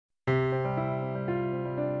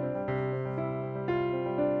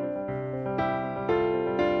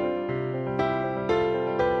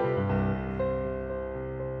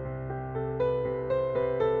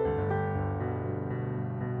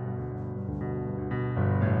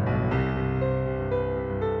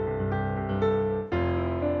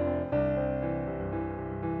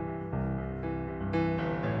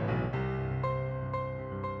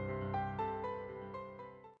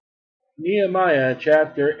Nehemiah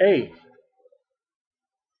chapter 8.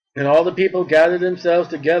 And all the people gathered themselves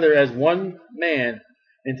together as one man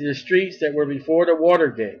into the streets that were before the water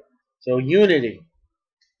gate. So unity.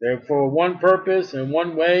 They're for one purpose and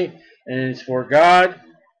one way, and it's for God.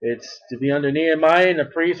 It's to be under Nehemiah and the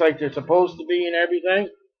priests like they're supposed to be and everything.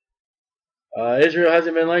 Israel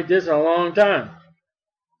hasn't been like this in a long time.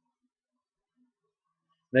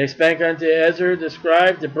 They spake unto Ezra the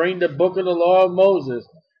scribe to bring the book of the law of Moses,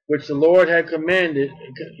 which the Lord had commanded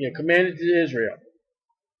to Israel.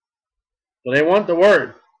 So they want the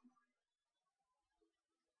word.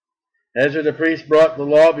 Ezra the priest brought the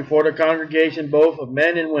law before the congregation, both of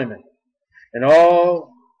men and women, and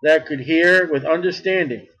all that could hear with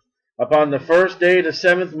understanding. Upon the first day of the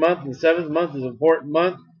 7th month, and the 7th month is an important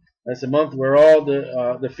month. That's the month where all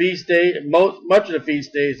the feast days, much of the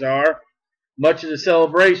feast days are, much of the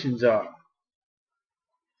celebrations are.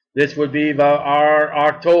 This would be about our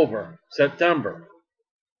October, September.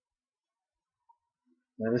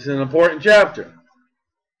 Now this is an important chapter.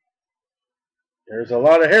 There's a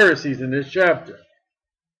lot of heresies in this chapter.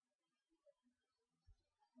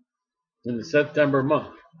 In the September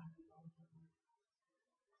month.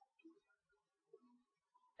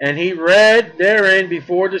 And he read therein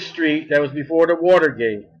before the street that was before the water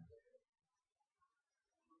gate,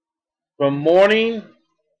 from morning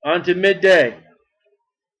unto midday.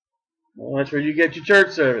 Well, that's where you get your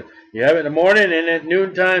church service. You have it in the morning, and at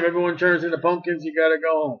noontime, everyone turns into pumpkins. You got to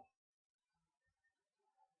go home.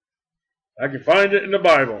 I can find it in the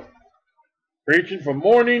Bible. Preaching from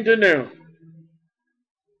morning to noon.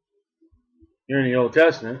 Here in the Old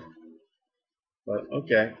Testament. But,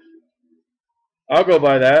 okay. I'll go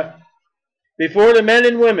by that. Before the men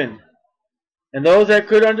and women, and those that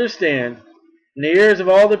could understand, and the ears of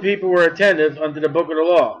all the people were attentive unto the book of the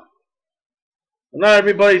law. Well, not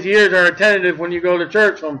everybody's ears are attentive when you go to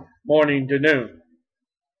church from morning to noon.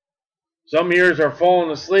 Some ears are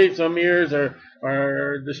falling asleep. Some ears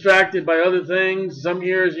are distracted by other things. Some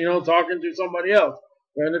ears, talking to somebody else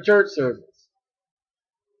during the church service.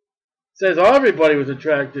 It says everybody was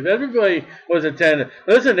attractive. Everybody was attentive.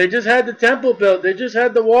 Listen, they just had the temple built. They just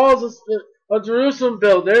had the walls of Jerusalem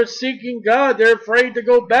built. They're seeking God. They're afraid to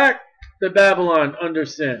go back to Babylon under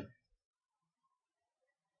sin.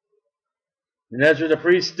 And Ezra the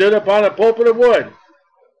priest stood upon a pulpit of wood.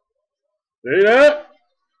 See that?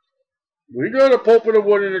 We got a pulpit of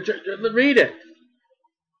wood in the church. Read it.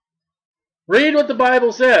 Read what the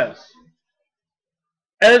Bible says.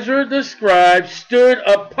 Ezra the scribe stood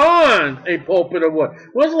upon a pulpit of wood.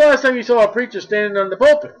 When's the last time you saw a preacher standing on the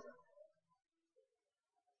pulpit?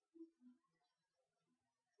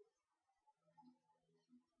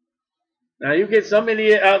 Now you get some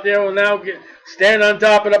idiot out there who will now stand on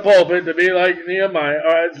top of the pulpit to be like Nehemiah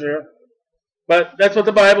or Ezra. But that's what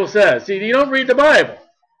the Bible says. See, you don't read the Bible.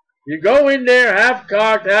 You go in there half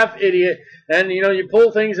cocked, half idiot, and you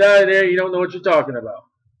pull things out of there, you don't know what you're talking about.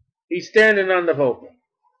 He's standing on the pulpit,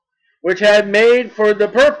 which had made for the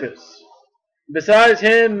purpose. Besides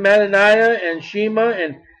him, Mattaniah and Shema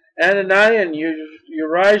and Ananiah and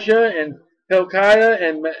Urijah and Hilkiah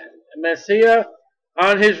and Messiah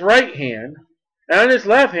on his right hand, and on his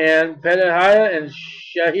left hand, Pedaiah and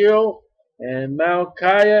Shahiel and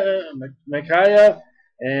Micaiah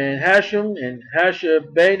and Hashem and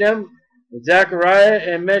Hashabadam and Zechariah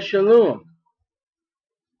and Meshullam.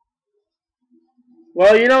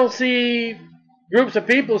 Well, you don't see groups of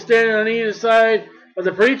people standing on either side of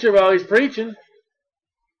the preacher while he's preaching.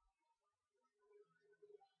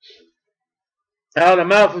 Out of the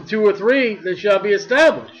mouth of 2 or 3, they shall be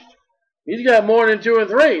established. He's got more than 2 or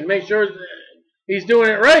 3. Make sure he's doing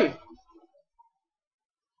it right.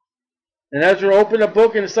 And Ezra opened a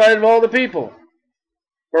book in the sight of all the people,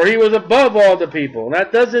 for he was above all the people. And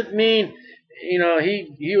that doesn't mean,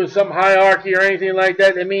 he was some hierarchy or anything like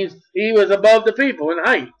that. It means he was above the people in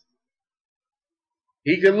height.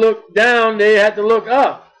 He could look down, they had to look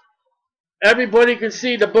up. Everybody could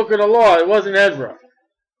see the book of the law. It wasn't Ezra.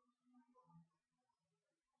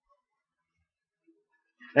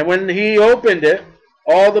 And when he opened it,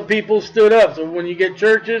 all the people stood up. So when you get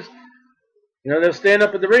churches, they'll stand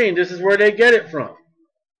up at the reading. This is where they get it from.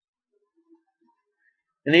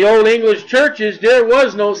 In the old English churches, there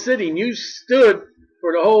was no sitting. You stood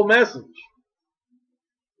for the whole message.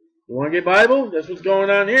 You want to get Bible? That's what's going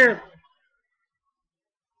on here.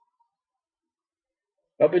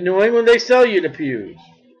 Up in New England, they sell you the pews.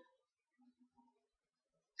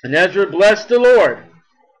 And Ezra blessed the Lord.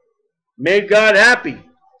 Made God happy.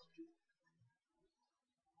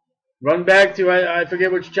 Run back to, I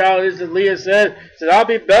forget which child it is that Leah said, I'll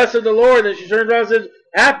be blessed of the Lord. And she turns around and says,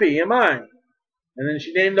 happy am I. And then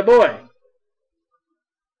she named the boy.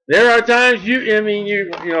 There are times you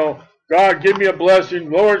know, God, give me a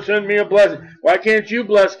blessing. Lord, send me a blessing. Why can't you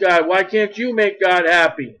bless God? Why can't you make God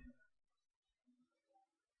happy?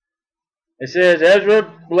 It says,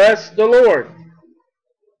 Ezra blessed the Lord,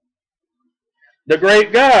 the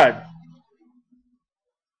great God.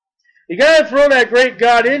 You got to throw that great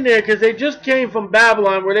God in there because they just came from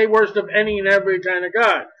Babylon where they worship any and every kind of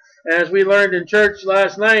God. And as we learned in church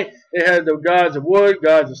last night, they had the gods of wood,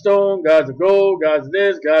 gods of stone, gods of gold, gods of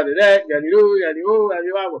this, gods of that, gods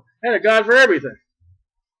of had a God for everything.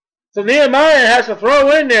 So Nehemiah has to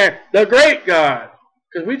throw in there the great God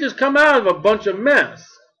because we just come out of a bunch of mess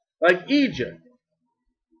like Egypt.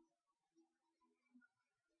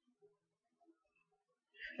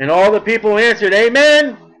 And all the people answered,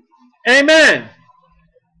 Amen, Amen.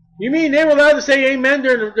 You mean they were allowed to say amen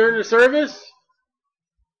during the service?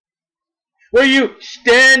 Where you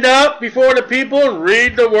stand up before the people and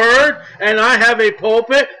read the word, and I have a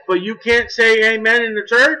pulpit, but you can't say amen in the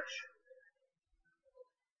church?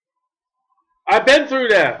 I've been through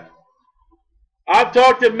that. I've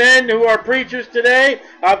talked to men who are preachers today.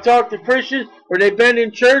 I've talked to Christians where they've been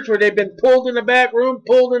in church, where they've been pulled in the back room,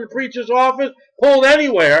 pulled in the preacher's office, pulled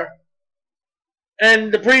anywhere.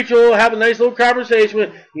 And the preacher will have a nice little conversation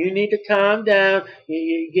with, you need to calm down,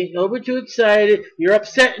 you're getting over too excited, you're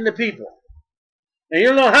upsetting the people. And you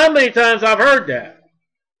don't know how many times I've heard that.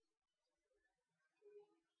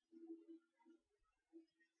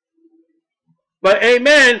 But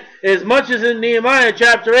amen, as much as in Nehemiah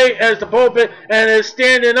chapter 8 as the pulpit and is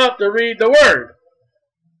standing up to read the word.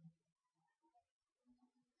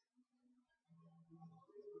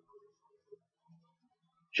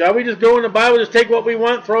 Shall we just go in the Bible, just take what we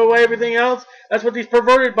want, throw away everything else? That's what these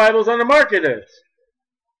perverted Bibles on the market is.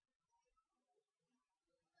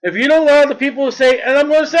 If you don't allow the people to say, and I'm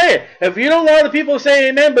going to say it, if you don't allow the people to say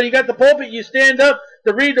amen, but you got the pulpit, you stand up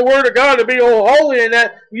to read the word of God, to be all holy in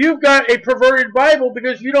that, you've got a perverted Bible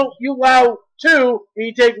because you allow two and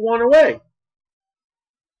you take one away.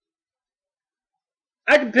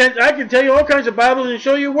 I can tell you all kinds of Bibles and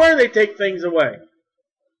show you where they take things away.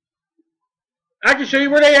 I can show you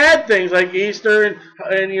where they add things like Easter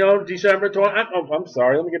and you know, December 20. I'm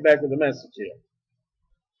sorry. Let me get back to the message here.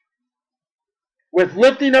 With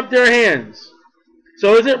lifting up their hands.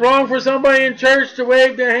 So is it wrong for somebody in church to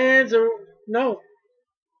wave their hands? Or no.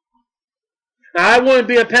 Now, I wouldn't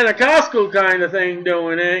be a Pentecostal kind of thing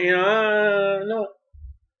doing it. You know, no.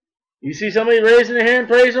 You see somebody raising their hand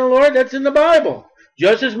praising the Lord? That's in the Bible.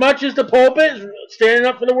 Just as much as the pulpit standing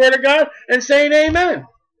up for the Word of God and saying amen.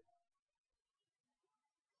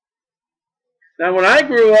 Now, when I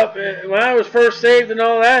grew up, when I was first saved and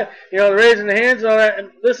all that, you know, raising the hands and all that, and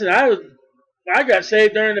listen, I got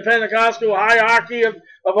saved during the Pentecostal hierarchy of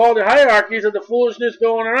all the hierarchies of the foolishness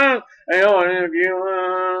going around. You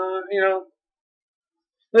know,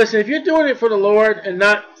 listen, if you're doing it for the Lord and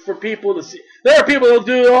not for people to see, there are people who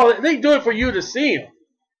do all that. They do it for you to see them.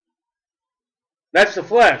 That's the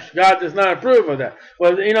flesh. God does not approve of that.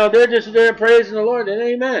 Well, you know, they're just there praising the Lord, and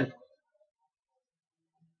amen.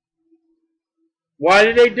 Why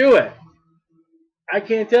do they do it? I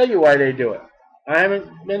can't tell you why they do it. I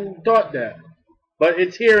haven't been taught that. But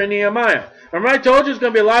it's here in Nehemiah. Remember I told you there's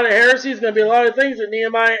going to be a lot of heresies, there's going to be a lot of things in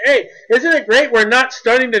Nehemiah 8. Isn't it great we're not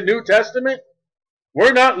studying the New Testament?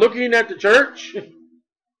 We're not looking at the church.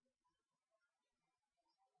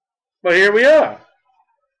 But here we are.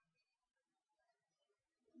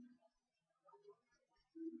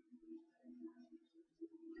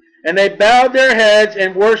 And they bowed their heads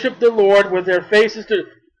and worshiped the Lord with their faces to...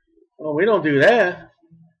 Well, we don't do that.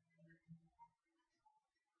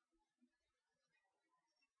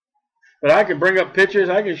 But I can bring up pictures.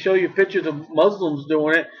 I can show you pictures of Muslims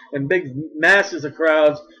doing it in big masses of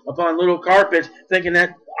crowds upon little carpets thinking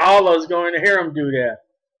that Allah is going to hear them do that.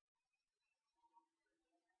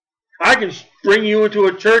 I can bring you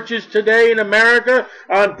into churches today in America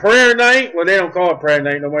on prayer night. Well, they don't call it prayer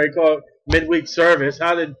night no more. They call it midweek service.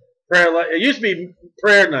 How did prayer? It used to be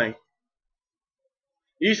prayer night.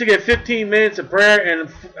 You used to get 15 minutes of prayer and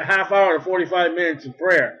a half hour to 45 minutes of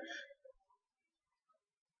prayer,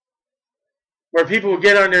 where people would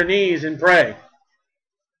get on their knees and pray.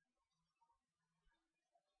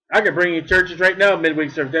 I could bring you churches right now,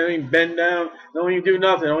 midweek service. They don't even bend down. They don't even do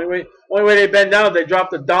nothing. The only way they bend down is they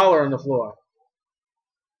drop the dollar on the floor.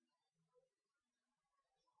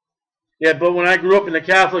 Yeah, but when I grew up in the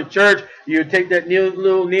Catholic Church, you would take that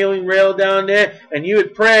little kneeling rail down there, and you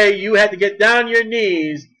would pray. You had to get down your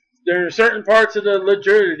knees. There are certain parts of the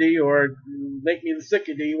liturgy, or make me the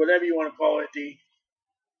sickity, whatever you want to call it,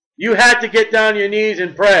 you had to get down your knees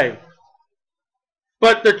and pray.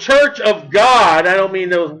 But the church of God, I don't mean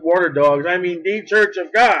those water dogs, I mean the church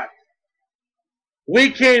of God. We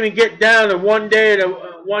can't even get down to one day of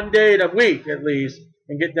the week at least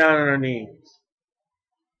and get down on our knees.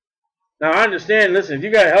 Now I understand, listen, if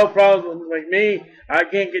you got health problems like me, I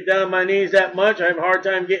can't get down on my knees that much. I have a hard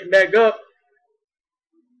time getting back up.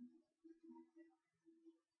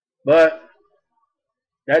 But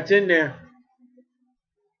that's in there.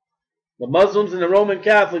 The Muslims and the Roman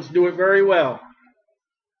Catholics do it very well.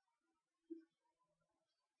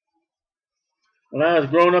 When I was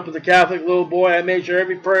growing up as a Catholic little boy, I made sure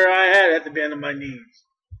every prayer I had to be on my knees.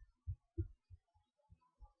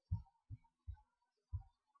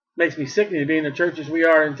 Makes me sick to be in the churches we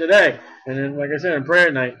are in today. And then, like I said, on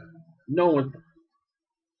prayer night, no one.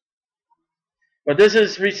 But this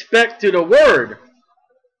is respect to the Word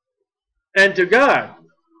and to God.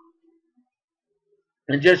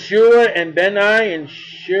 And Jeshua and Benai and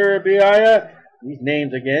Sherebiah, these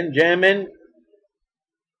names again, Jamin.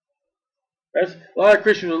 A lot of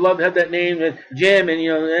Christians would love to have that name,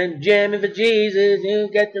 Jamin, and jamming for Jesus, you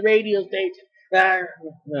got the radio station.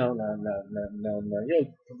 No. You're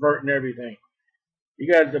perverting everything.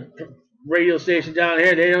 You got the radio station down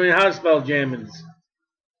here, they don't even know how to spell jammins.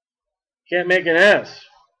 Can't make an S.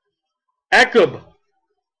 Akub.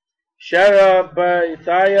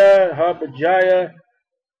 Sharabathiah, Habajaya,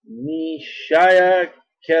 Mishiah,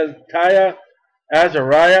 Keltiah,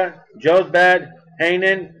 Azariah, Jozbad,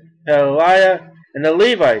 Hanan, Eliah, and the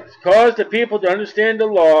Levites caused the people to understand the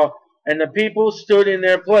law, and the people stood in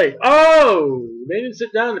their place. Oh, they didn't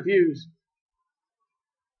sit down in the pews.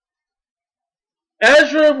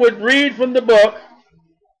 Ezra would read from the book,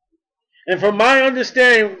 and from my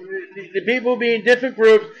understanding, the people being different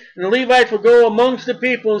groups, and the Levites would go amongst the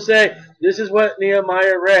people and say, this is what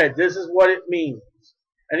Nehemiah read. This is what it means.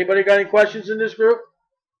 Anybody got any questions in this group?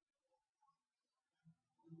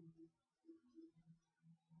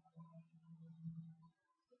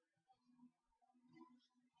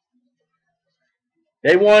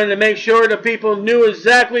 They wanted to make sure the people knew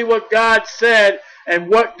exactly what God said and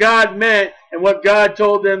what God meant and what God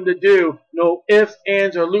told them to do. No ifs,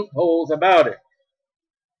 ands, or loopholes about it.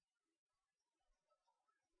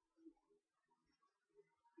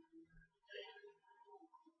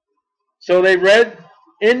 So they read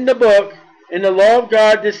in the book, in the law of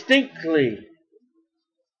God distinctly.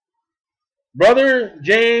 Brother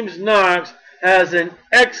James Knox has an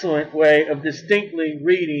excellent way of distinctly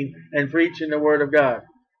reading and preaching the Word of God.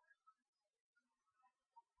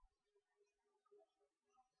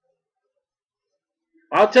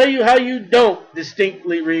 I'll tell you how you don't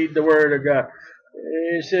distinctly read the Word of God.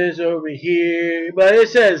 It says over here, but it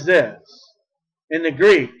says this in the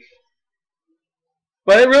Greek.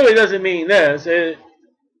 But it really doesn't mean this.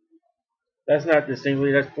 That's not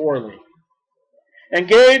distinctly, that's poorly. And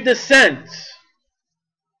gave the sense.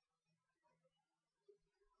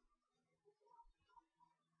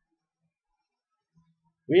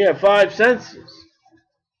 We have 5 senses.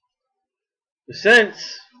 The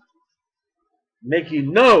sense make you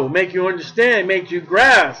know, make you understand, make you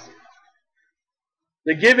grasp.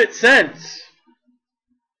 They give it sense.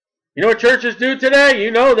 You know what churches do today? You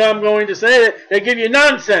know that I'm going to say that they give you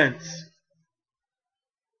nonsense.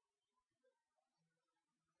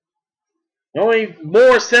 The only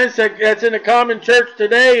more sense that's in the common church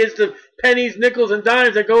today is the pennies, nickels, and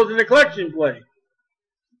dimes that goes in the collection plate.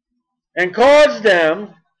 And cause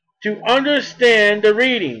them to understand the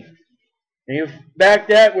reading. And you back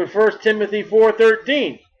that with 1 Timothy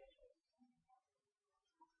 4:13.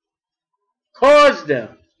 Cause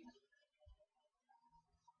them.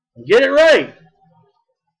 Get it right.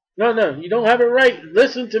 No, you don't have it right.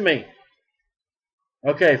 Listen to me.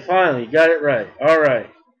 Okay, finally, you got it right. All right.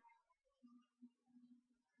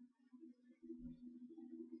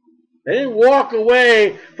 They didn't walk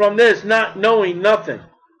away from this not knowing nothing.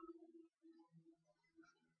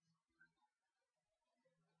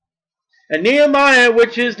 And Nehemiah,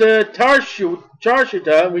 which is the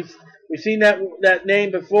Tarshuta, we've seen that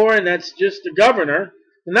name before, and that's just the governor.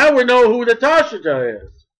 And now we know who the Tarshuta is.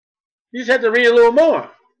 You just have to read a little more.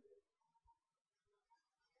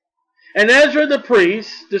 And Ezra the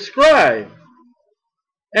priest, the scribe,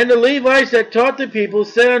 and the Levites that taught the people,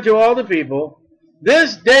 said unto all the people,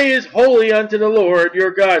 this day is holy unto the Lord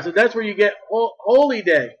your God. So that's where you get holy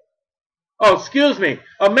day. Oh, excuse me.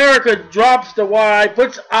 America drops the Y,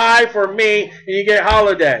 puts I for me, and you get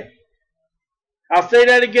holiday. I'll say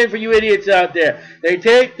that again for you idiots out there. They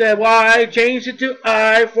take the Y, change it to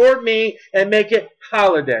I for me, and make it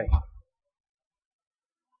holiday.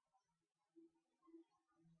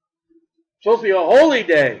 It's supposed to be a holy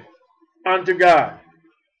day unto God.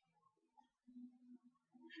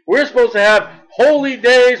 We're supposed to have holy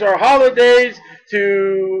days or holidays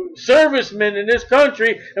to servicemen in this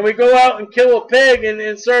country, and we go out and kill a pig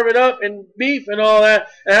and serve it up and beef and all that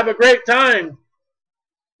and have a great time,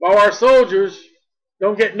 while our soldiers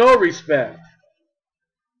don't get no respect.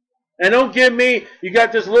 And don't give me, you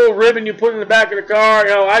got this little ribbon you put in the back of the car, you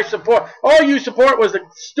know, I support. All you support was the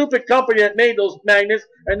stupid company that made those magnets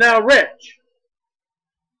and now rich.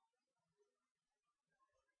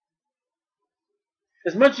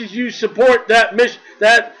 As much as you support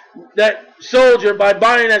that soldier by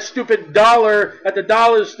buying that stupid dollar at the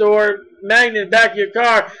dollar store magnet in the back of your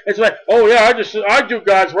car, it's like, oh yeah, I do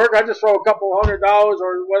God's work. I just throw a couple $100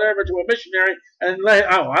 or whatever to a missionary and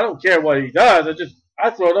I don't care what he does. I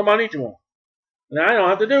throw the money to him, and I don't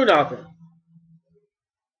have to do nothing.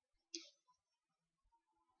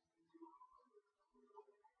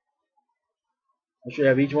 I should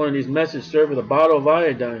have each one of these messes served with a bottle of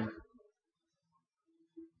iodine.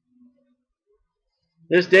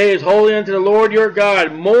 This day is holy unto the Lord your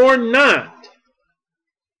God. Mourn not,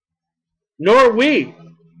 nor weep.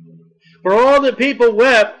 For all the people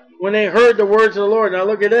wept when they heard the words of the Lord. Now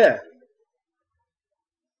look at that.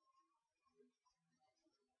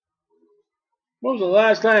 When was the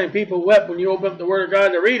last time people wept when you opened up the Word of God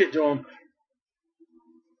to read it to them?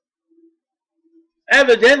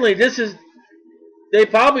 Evidently, they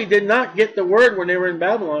probably did not get the Word when they were in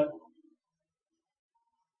Babylon.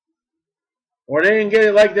 Or they didn't get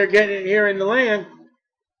it like they're getting it here in the land.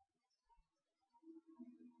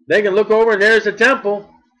 They can look over and there's the temple.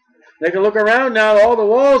 They can look around now, all the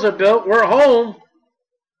walls are built. We're home.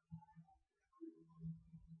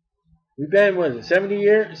 We've been, what is it,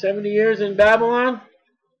 70 years in Babylon?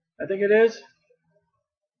 I think it is.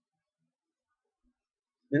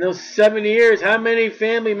 In those 70 years, how many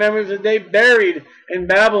family members have they buried in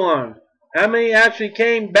Babylon? How many actually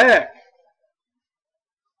came back?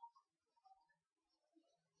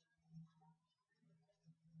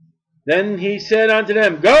 Then he said unto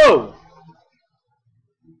them, go.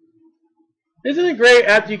 Isn't it great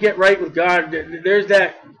after you get right with God, there's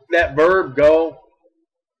that verb, go.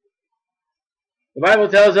 The Bible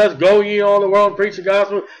tells us, go ye all the world and preach the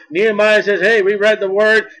gospel. Nehemiah says, hey, we read the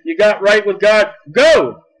word, you got right with God,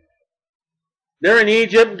 go. They're in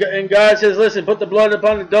Egypt, and God says, listen, put the blood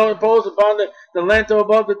upon the doorpost, upon the lintel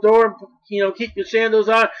above the door, keep your sandals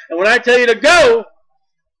on. And when I tell you to go,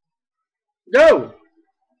 go.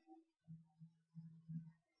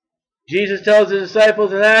 Jesus tells his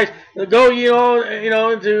disciples in Acts, go ye all,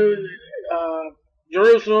 into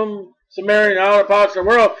Jerusalem, Samaria, and outer parts of the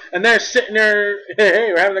world. And they're sitting there,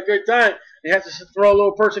 hey, we're having a good time. You have to throw a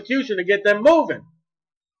little persecution to get them moving.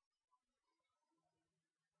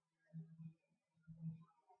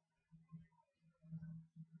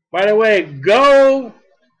 By the way, go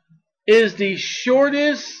is the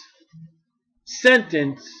shortest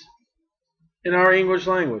sentence in our English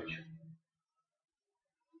language.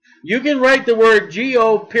 You can write the word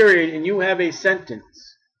G-O period and you have a sentence.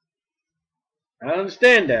 I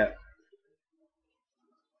understand that.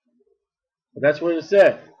 But that's what it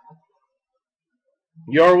said.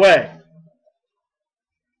 Your way.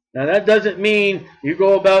 Now that doesn't mean you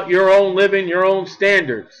go about your own living, your own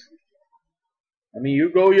standards. I mean,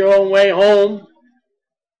 you go your own way home.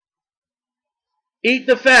 Eat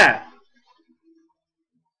the fat.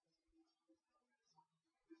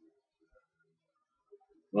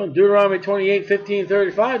 Well, in Deuteronomy 28, 15,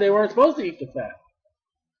 35, they weren't supposed to eat the fat.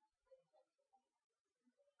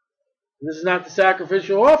 This is not the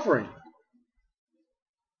sacrificial offering.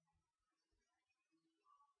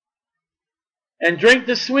 And drink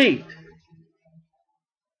the sweet.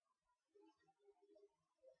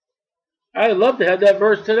 I'd love to have that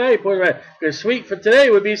verse today put right. Because sweet for today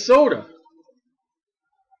would be soda.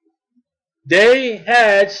 They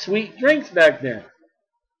had sweet drinks back then.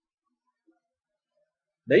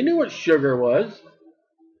 They knew what sugar was.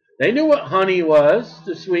 They knew what honey was,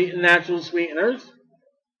 the sweet and natural sweeteners.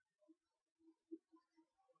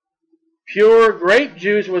 Pure grape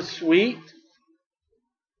juice was sweet.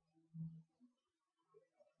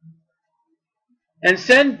 And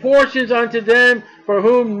send portions unto them for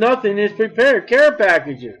whom nothing is prepared. Care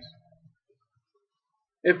packages.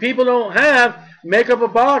 If people don't have, make up a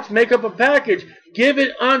box, make up a package. Give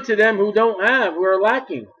it unto them who don't have, who are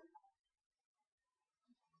lacking.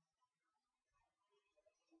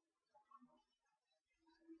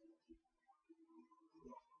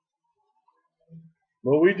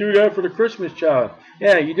 Well, we do that for the Christmas child.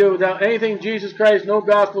 Yeah, you do it without anything Jesus Christ, no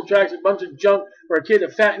gospel tracts, a bunch of junk for a kid to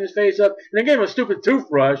fatten his face up, and then give him a stupid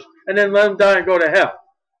toothbrush, and then let him die and go to hell.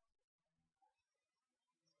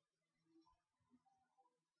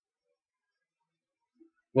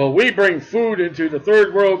 Well, we bring food into the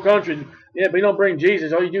third world countries. Yeah, but you don't bring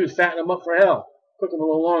Jesus. All you do is fatten them up for hell. Cook them a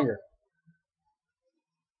little longer.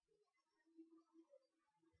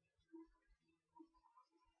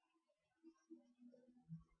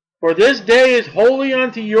 For this day is holy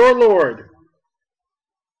unto your Lord.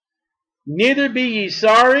 Neither be ye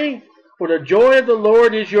sorry, for the joy of the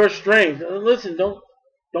Lord is your strength. Listen,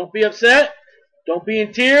 don't be upset. Don't be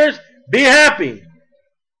in tears. Be happy.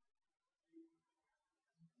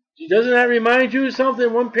 Doesn't that remind you of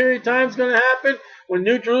something? One period of time is going to happen when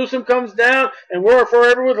New Jerusalem comes down and we're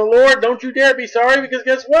forever with the Lord. Don't you dare be sorry, because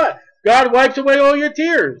guess what? God wipes away all your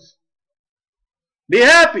tears. Be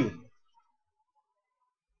happy.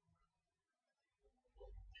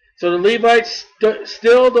 So the Levites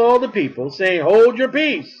stilled all the people, saying, hold your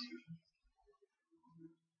peace,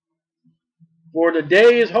 for the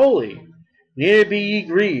day is holy, neither be ye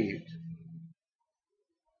grieved.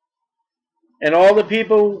 And all the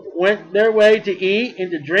people went their way to eat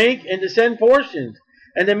and to drink and to send portions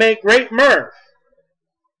and to make great mirth,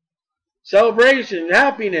 celebration,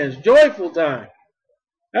 happiness, joyful time.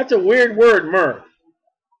 That's a weird word, mirth.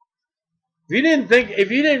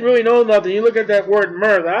 If you didn't really know nothing, you look at that word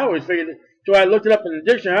mirth. I always figured, so I looked it up in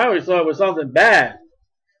the dictionary, I always thought it was something bad.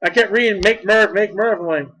 I kept reading make mirth. I'm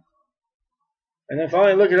like, and then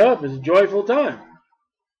finally look it up. It's a joyful time.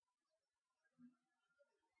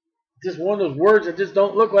 Just one of those words that just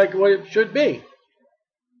don't look like what it should be.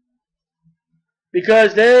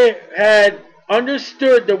 Because they had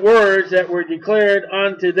understood the words that were declared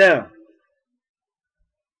unto them.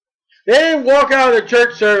 They didn't walk out of the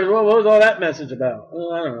church service. Well, what was all that message about?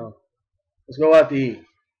 Well, I don't know. Let's go out to eat.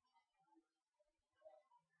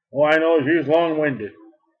 All I know is he was long-winded.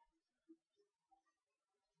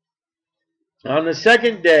 On the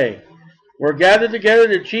second day were gathered together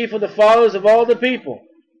the chief of the fathers of all the people,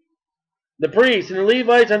 the priests and the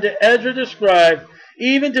Levites unto Ezra the scribe,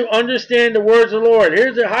 even to understand the words of the Lord.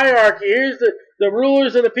 Here's the hierarchy. Here's the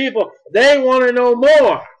rulers of the people. They want to know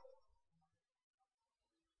more.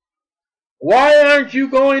 Why aren't you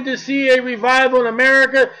going to see a revival in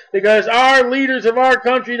America? Because our leaders of our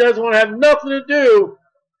country doesn't want to have nothing to do.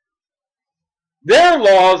 Their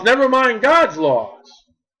laws, never mind God's laws.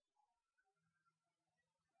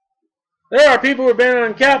 There are people who have been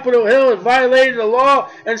on Capitol Hill and violated the law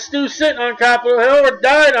and still sitting on Capitol Hill or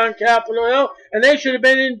died on Capitol Hill, and they should have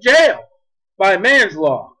been in jail by man's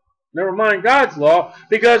law. Never mind God's law,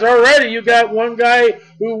 because already you got one guy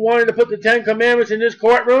who wanted to put the 10 Commandments in this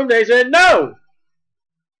courtroom. They said no.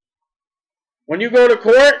 When you go to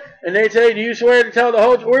court and they say, do you swear to tell the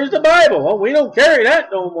whole truth? Where's the Bible? Well, we don't carry that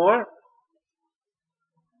no more.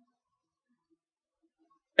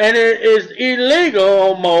 And it is illegal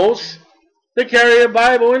almost to carry a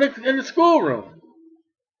Bible in the schoolroom.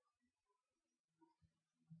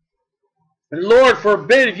 And Lord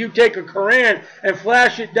forbid if you take a Quran and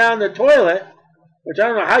flash it down the toilet, which I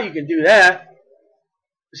don't know how you can do that.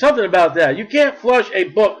 There's something about that. You can't flush a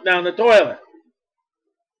book down the toilet.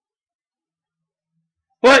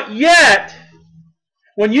 But yet,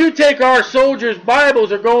 when you take our soldiers' Bibles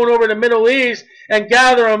that are going over to the Middle East and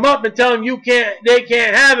gather them up and tell them they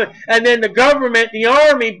can't have it, and then the government, the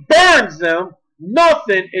army, burns them,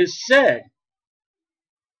 nothing is said.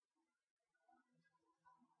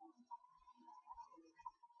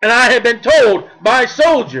 And I have been told by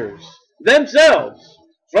soldiers themselves,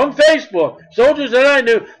 from Facebook, soldiers that I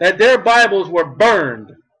knew, that their Bibles were burned.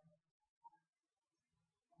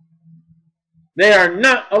 They are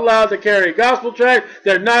not allowed to carry a gospel tract.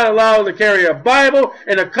 They're not allowed to carry a Bible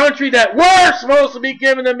in a country that we're supposed to be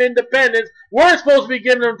giving them independence. We're supposed to be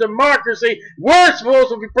giving them democracy. We're supposed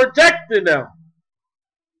to be protecting them.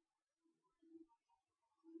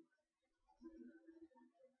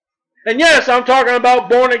 And yes, I'm talking about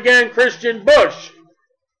born-again Christian Bush.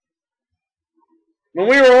 When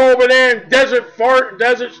we were over there in Desert Fort,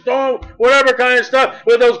 Desert Storm, whatever kind of stuff,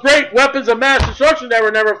 with those great weapons of mass destruction that were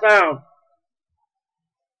never found.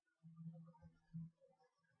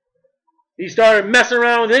 He started messing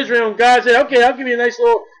around with Israel, and God said, okay, I'll give you a nice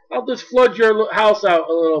little, I'll just flood your house out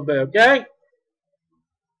a little bit, okay?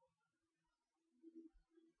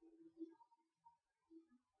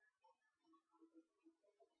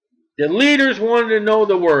 The leaders wanted to know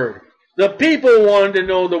the word. The people wanted to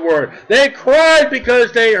know the word. They cried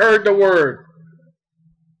because they heard the word.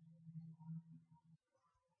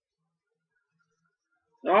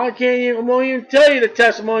 Now, I won't even tell you the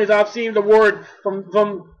testimonies I've seen the word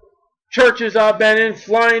from churches I've been in,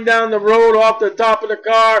 flying down the road off the top of the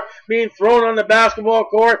car, being thrown on the basketball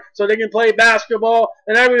court so they can play basketball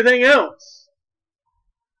and everything else.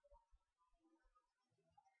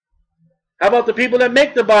 How about the people that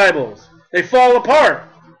make the Bibles? They fall apart.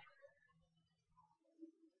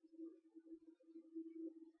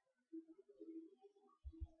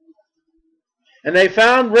 And they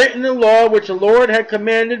found written the law which the Lord had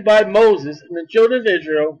commanded by Moses, and the children of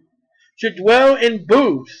Israel should dwell in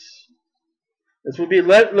booths. This would be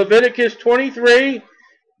Leviticus 23,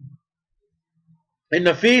 in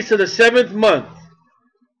the feast of the 7th month.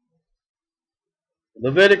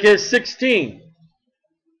 Leviticus 16.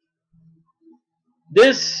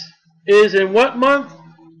 This is in what month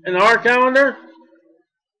in our calendar?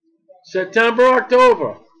 September,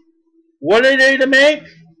 October. What are they to make?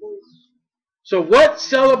 So what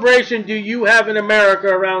celebration do you have in America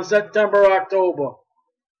around September, October?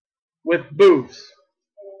 With booths?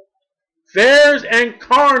 Fairs and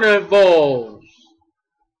carnivals.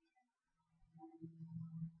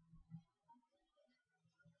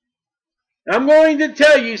 I'm going to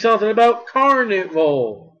tell you something about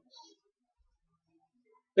carnivals.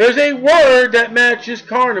 There's a word that matches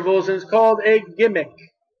carnivals, and it's called a gimmick.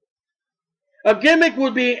 A gimmick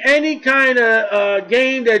would be any kind of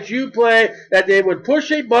game that you play that they would push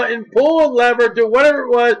a button, pull a lever, do whatever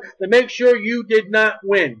it was to make sure you did not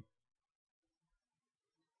win.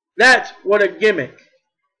 That's what a gimmick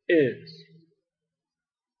is.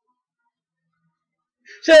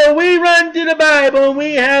 So we run to the Bible and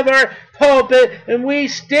we have our pulpit and we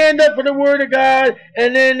stand up for the Word of God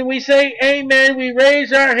and then we say amen, we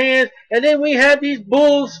raise our hands, and then we have these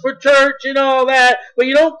booths for church and all that, but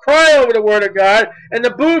you don't cry over the Word of God, and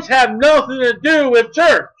the booths have nothing to do with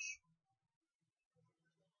church.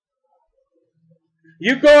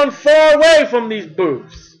 You've gone far away from these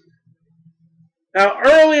booths. Now,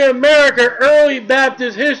 early America, early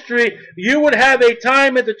Baptist history, you would have a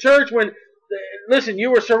time at the church when, listen,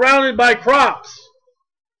 you were surrounded by crops.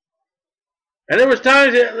 And there was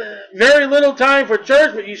times, very little time for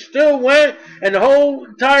church, but you still went, and the whole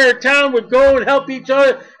entire town would go and help each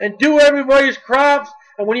other and do everybody's crops.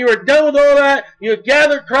 And when you were done with all that, you would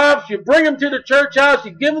gather crops, you bring them to the church house,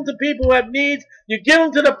 you give them to people who have needs, you give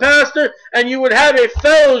them to the pastor, and you would have a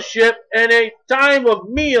fellowship and a time of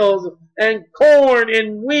meals and corn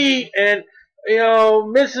and wheat and, you know,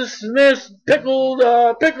 Mrs. Smith's pickled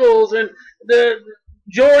pickles and the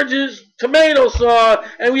George's tomato sauce,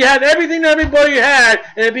 and we had everything everybody had,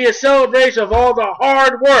 and it'd be a celebration of all the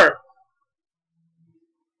hard work.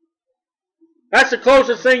 That's the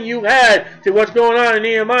closest thing you had to what's going on in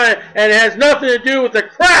Nehemiah, and it has nothing to do with the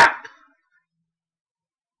crap.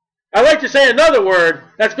 I like to say another word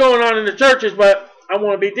that's going on in the churches, but I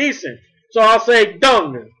want to be decent, so I'll say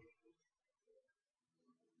dung.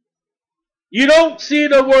 You don't see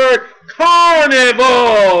the word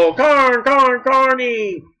carnival.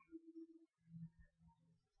 Carney.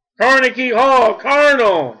 Carnegie Hall,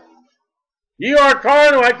 carnal. You are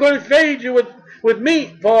carnal. I couldn't feed you with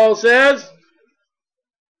meat, Paul says.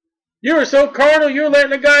 You were so carnal, you were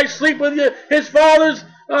letting a guy sleep with his father's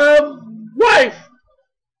wife.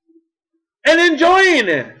 And enjoying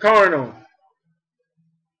it, carnal.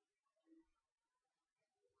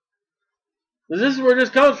 This is where this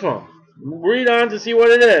comes from. Read on to see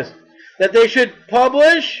what it is. That they should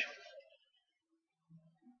publish.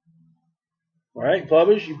 Right,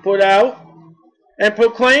 publish, you put out. And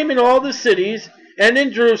proclaim in all the cities and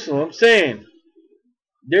in Jerusalem, saying,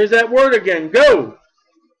 there's that word again, go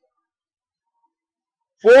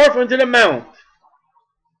forth unto the mount.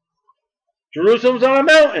 Jerusalem's on a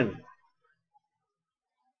mountain.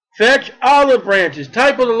 Fetch olive branches,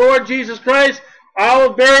 type of the Lord Jesus Christ.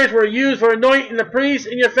 Olive berries were used for anointing the priests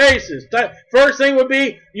in your faces. First thing would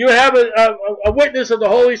be you have a witness of the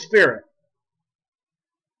Holy Spirit.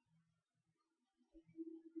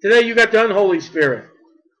 Today you got the unholy spirit.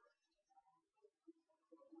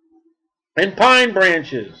 And pine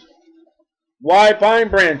branches. Why pine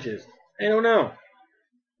branches? I don't know.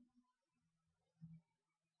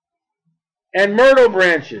 And myrtle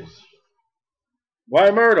branches.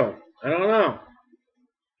 Why myrtle? I don't know.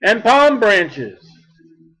 And palm branches.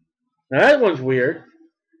 Now that one's weird.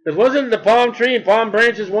 Because wasn't the palm tree and palm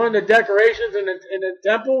branches one of the decorations in the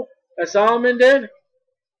temple that Solomon did?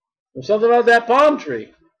 There's something about that palm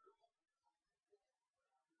tree.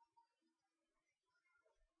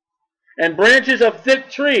 And branches of thick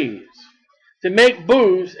trees to make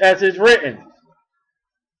booths, as is written.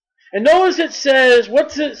 And notice it says,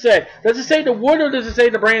 what's it say? Does it say the wood or does it say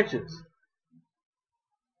the branches?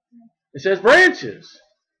 It says branches.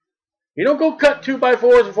 You don't go cut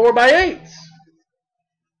 2x4s and 4x8s.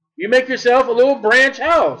 You make yourself a little branch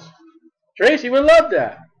house. Tracy would love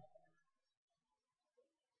that.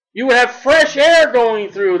 You would have fresh air going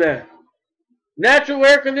through them. Natural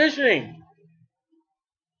air conditioning.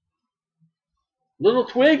 Little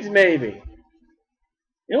twigs, maybe.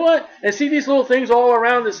 You know what? And see these little things all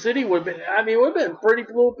around the city would have been, I mean, it would have been a pretty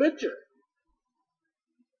little picture.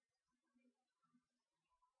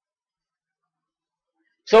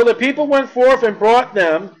 So the people went forth and brought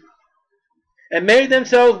them and made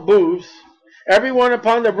themselves booths, everyone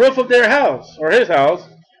upon the roof of their house, or his house,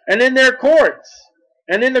 and in their courts,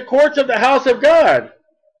 and in the courts of the house of God,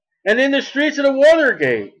 and in the streets of the water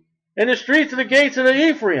gate, in the streets of the gates of the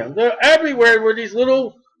Ephraim. Everywhere were these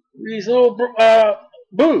little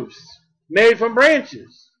booths made from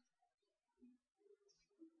branches.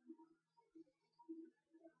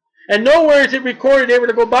 And nowhere is it recorded they were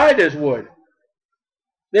to go buy this wood.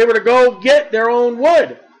 They were to go get their own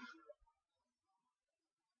wood.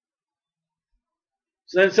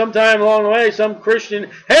 So then sometime along the way, some Christian,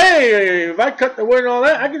 hey, if I cut the wood and all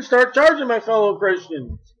that, I can start charging my fellow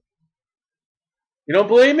Christians. You don't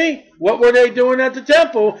believe me? What were they doing at the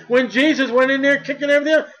temple when Jesus went in there kicking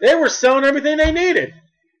everything? They were selling everything they needed.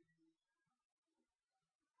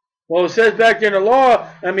 Well, it says back there in the law,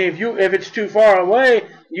 I mean, if it's too far away,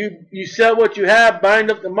 you sell what you have,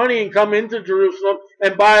 bind up the money, and come into Jerusalem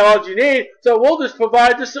and buy all you need. So we'll just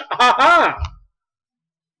provide this, the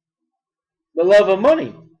love of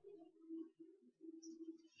money.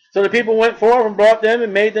 So the people went forth and brought them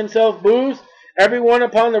and made themselves booths, everyone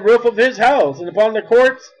upon the roof of his house, and upon the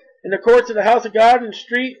courts, in the courts of the house of God, and the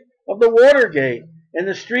street of the water gate, and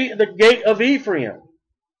the street of the gate of Ephraim.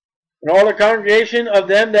 And all the congregation of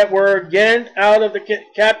them that were again out of the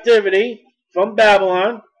captivity from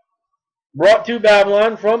Babylon, brought to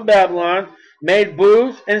Babylon from Babylon, made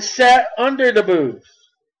booths and sat under the booths.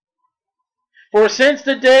 For since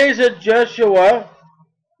the days of Joshua,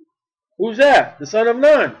 who's that? The son of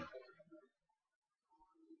Nun.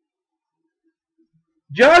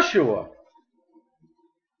 Joshua.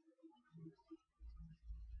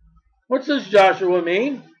 What does Joshua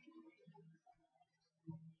mean?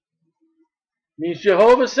 It means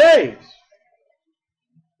Jehovah saves.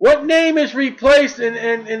 What name is replaced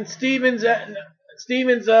in Stephen's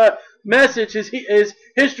message, his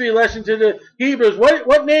history lesson to the Hebrews?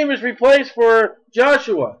 What name is replaced for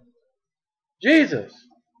Joshua? Jesus.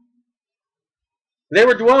 They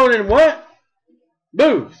were dwelling in what?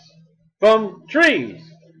 Booths. From trees.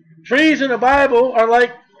 Trees in the Bible are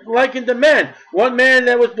likened to men. One man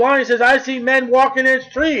that was blind says, I see men walking as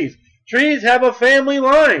trees. Trees have a family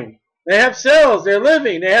line. They have cells. They're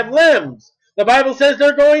living. They have limbs. The Bible says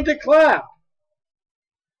they're going to clap.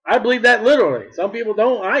 I believe that literally. Some people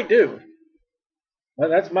don't. I do. Well,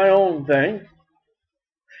 that's my own thing.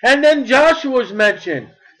 And then Joshua's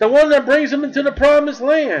mentioned. The one that brings them into the promised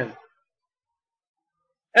land.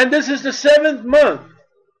 And this is the 7th month.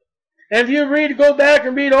 And if you go back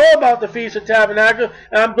and read all about the Feast of Tabernacles,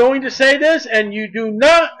 and I'm going to say this, and you do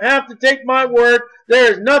not have to take my word.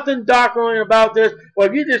 There is nothing doctrinal about this. Well,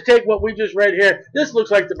 if you just take what we just read here, this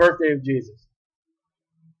looks like the birthday of Jesus.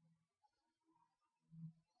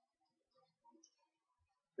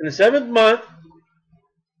 In the 7th month,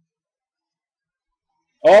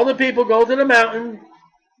 all the people go to the mountain,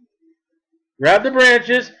 grab the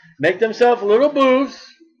branches, make themselves little booths,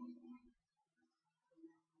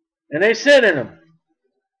 and they sit in them.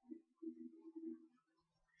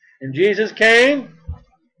 And Jesus came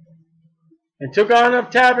and took on a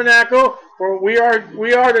tabernacle, for we are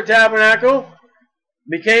the tabernacle,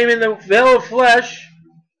 became in the veil of flesh.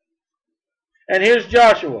 And here's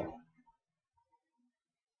Joshua.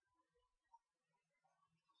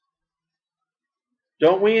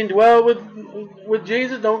 Don't we indwell with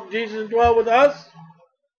Jesus? Don't Jesus indwell with us?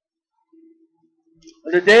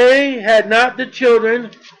 The day had not the children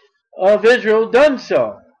of Israel done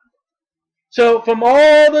so. So from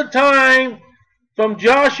all the time, from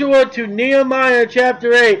Joshua to Nehemiah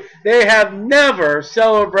chapter 8, they have never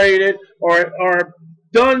celebrated or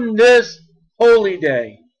done this holy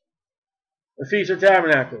day, the Feast of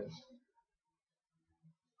Tabernacles.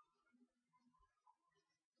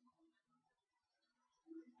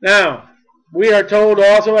 Now, we are told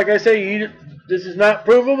also, like I say, this is not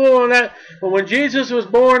provable on that, but when Jesus was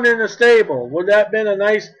born in a stable, would that have been a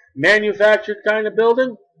nice manufactured kind of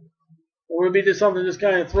building? Or would it be just something just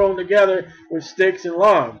kind of thrown together with sticks and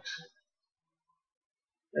logs?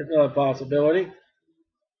 That's another possibility.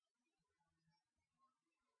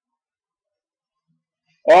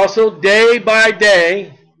 Also, day by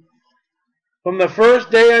day, from the first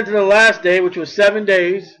day unto the last day, which was 7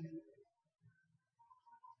 days.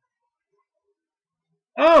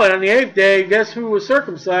 Oh, and on the 8th day, guess who was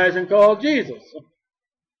circumcised and called Jesus?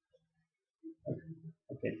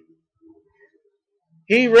 Okay.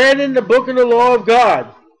 He read in the book of the law of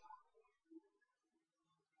God.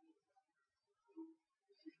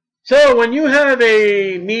 So when you have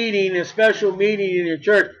a meeting, a special meeting in your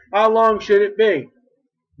church, how long should it be? If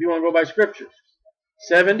you want to go by scriptures.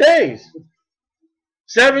 7 days.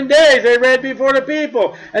 7 days they read before the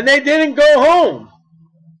people. And they didn't go home.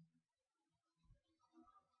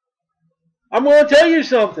 I'm going to tell you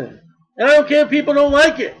something. And I don't care if people don't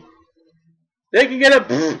like it. They can get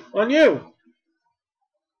a on you.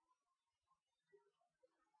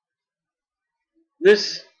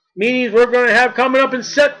 This meetings we're going to have coming up in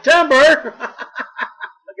September. Look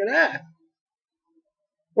at that.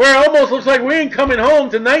 Where it almost looks like we ain't coming home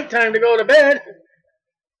to nighttime to go to bed.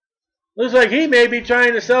 Looks like he may be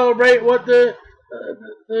trying to celebrate what I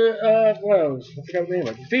forgot the name of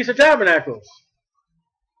it, the Feast of Tabernacles.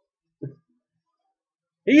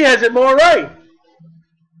 He has it more right.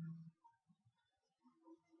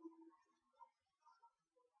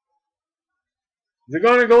 They're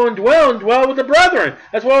going to go and dwell with the brethren.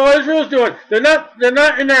 That's what all Israel's doing. They're not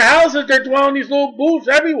in their houses. They're dwelling in these little booths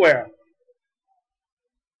everywhere.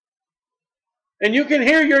 And you can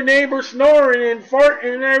hear your neighbor snoring and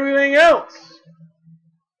farting and everything else.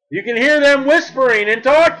 You can hear them whispering and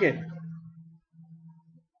talking.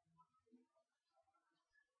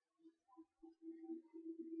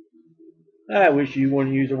 I wish you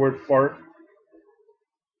wouldn't use the word fart.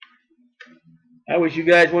 I wish you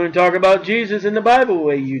guys wouldn't talk about Jesus in the Bible the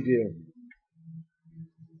way you do.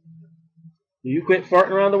 You quit farting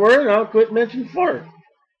around the word, and I'll quit mentioning fart.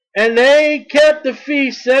 And they kept the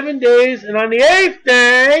feast 7 days, and on the 8th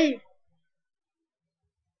day...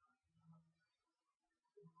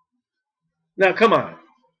 Now, come on.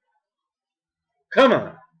 Come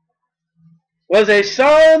on. Was a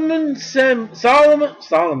solemn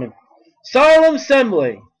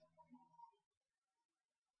assembly.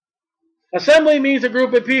 Assembly means a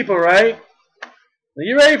group of people, right? Are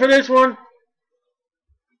you ready for this one?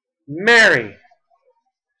 Mary,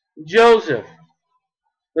 Joseph,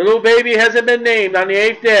 the little baby hasn't been named on the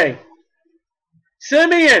 8th day.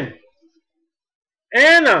 Simeon,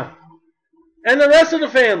 Anna, and the rest of the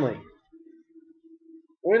family.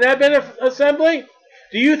 Wouldn't that have been an assembly?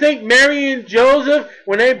 Do you think Mary and Joseph,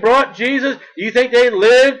 when they brought Jesus, do you think they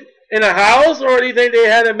lived in a house, or do you think they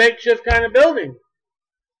had a makeshift kind of building?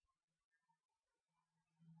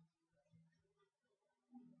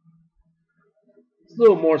 There's a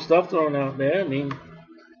little more stuff thrown out there. I mean,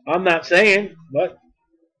 I'm not saying, but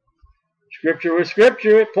scripture with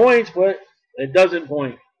scripture, it points, but it doesn't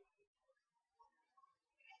point.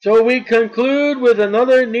 So we conclude with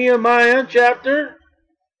another Nehemiah chapter.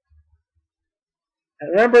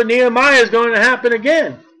 And remember, Nehemiah is going to happen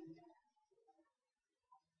again.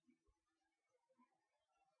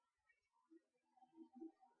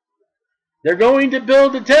 They're going to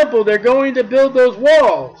build the temple. They're going to build those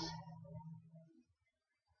walls.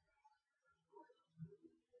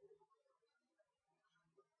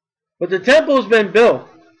 But the temple's been built.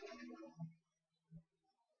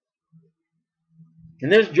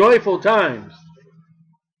 And there's joyful times.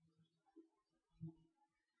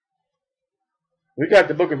 We got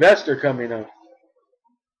the book of Esther coming up,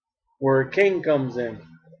 where a king comes in.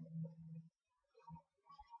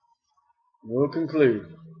 We'll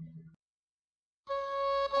conclude.